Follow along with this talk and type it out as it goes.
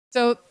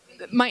So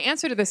my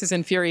answer to this is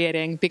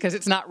infuriating because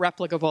it's not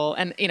replicable.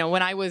 And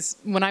when I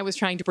was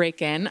trying to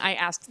break in, I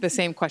asked the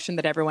same question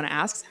that everyone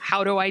asks: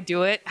 How do I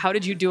do it? How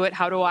did you do it?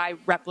 How do I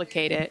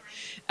replicate it?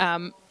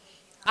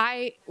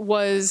 I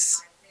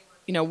was,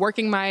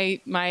 working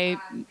my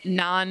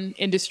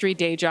non-industry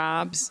day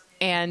jobs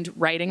and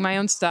writing my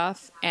own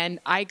stuff. And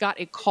I got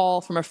a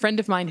call from a friend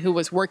of mine who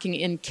was working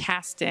in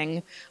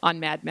casting on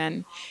Mad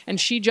Men. And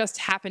she just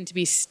happened to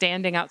be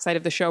standing outside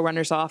of the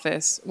showrunner's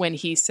office when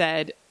he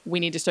said,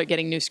 we need to start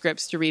getting new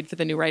scripts to read for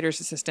the new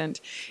writer's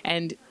assistant.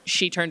 And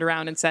she turned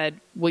around and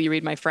said, will you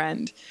read my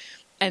friend?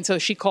 And so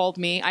she called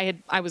me.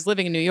 I was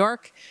living in New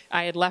York.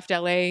 I had left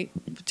LA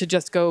to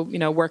just go,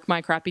 work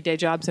my crappy day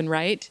jobs and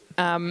write.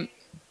 And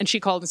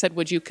she called and said,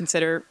 would you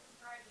consider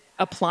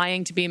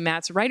applying to be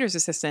Matt's writer's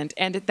assistant?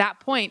 And at that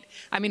point,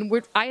 I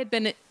had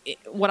been,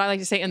 what I like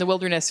to say, in the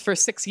wilderness for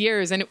 6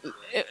 years. And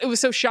it was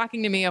so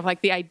shocking to me of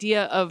the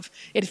idea of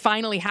it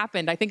finally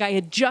happened. I think I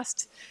had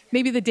just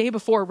maybe the day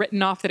before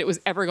written off that it was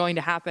ever going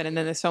to happen. And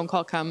then this phone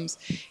call comes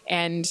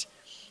and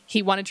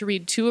he wanted to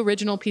read 2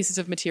 original pieces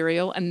of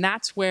material. And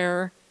that's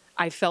where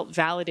I felt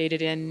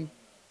validated in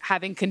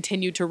having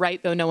continued to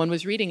write, though no one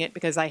was reading it,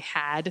 because I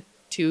had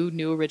 2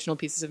 new original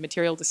pieces of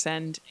material to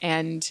send.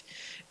 And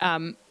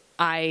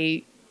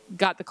I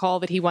got the call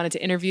that he wanted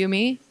to interview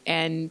me,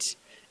 and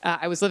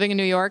I was living in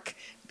New York.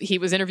 He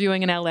was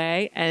interviewing in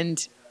LA,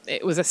 and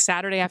it was a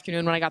Saturday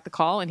afternoon when I got the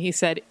call, and he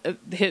said,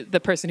 the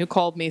person who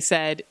called me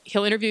said,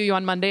 he'll interview you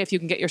on Monday if you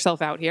can get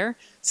yourself out here.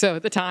 So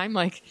at the time,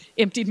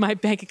 emptied my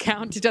bank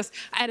account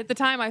and at the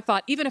time I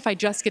thought, even if I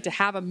just get to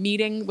have a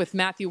meeting with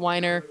Matthew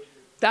Weiner,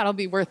 that'll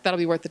be worth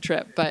the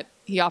trip. But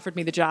he offered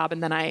me the job,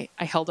 and then I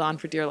held on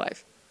for dear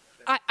life.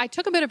 I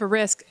took a bit of a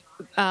risk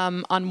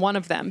on one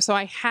of them. So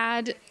I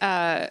had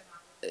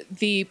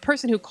the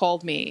person who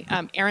called me,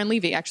 Erin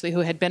Levy, actually,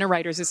 who had been a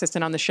writer's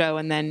assistant on the show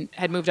and then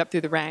had moved up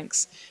through the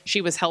ranks.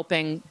 She was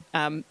helping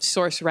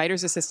source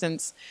writer's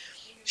assistants.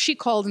 She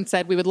called and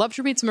said, we would love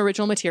to read some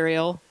original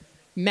material.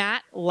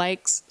 Matt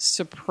likes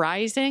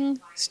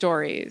surprising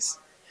stories.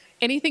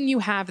 Anything you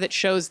have that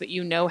shows that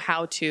you know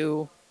how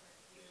to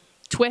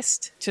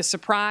twist, to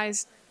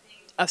surprise,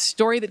 a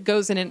story that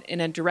goes in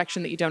a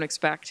direction that you don't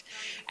expect.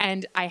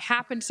 And I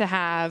happened to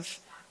have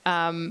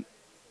an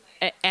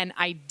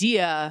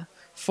idea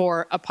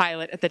for a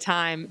pilot at the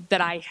time that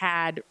I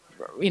had,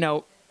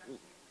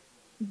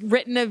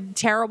 written a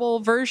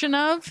terrible version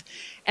of,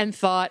 and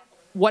thought,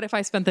 what if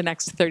I spent the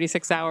next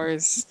 36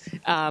 hours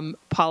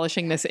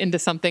polishing this into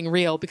something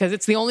real? Because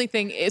it's the only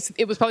thing,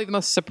 it was probably the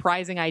most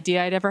surprising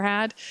idea I'd ever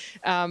had.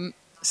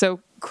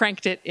 So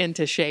cranked it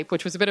into shape,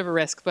 which was a bit of a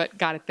risk, but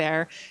got it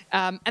there.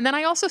 And then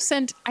I also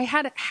I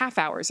had half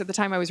hours. At the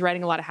time I was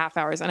writing a lot of half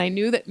hours, and I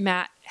knew that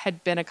Matt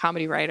had been a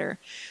comedy writer.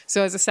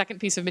 So as a second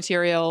piece of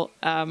material,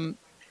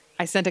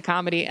 I sent a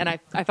comedy, and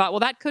I thought,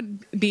 well, that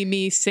could be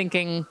me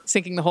sinking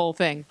the whole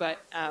thing, but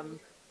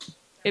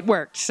it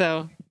worked.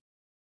 So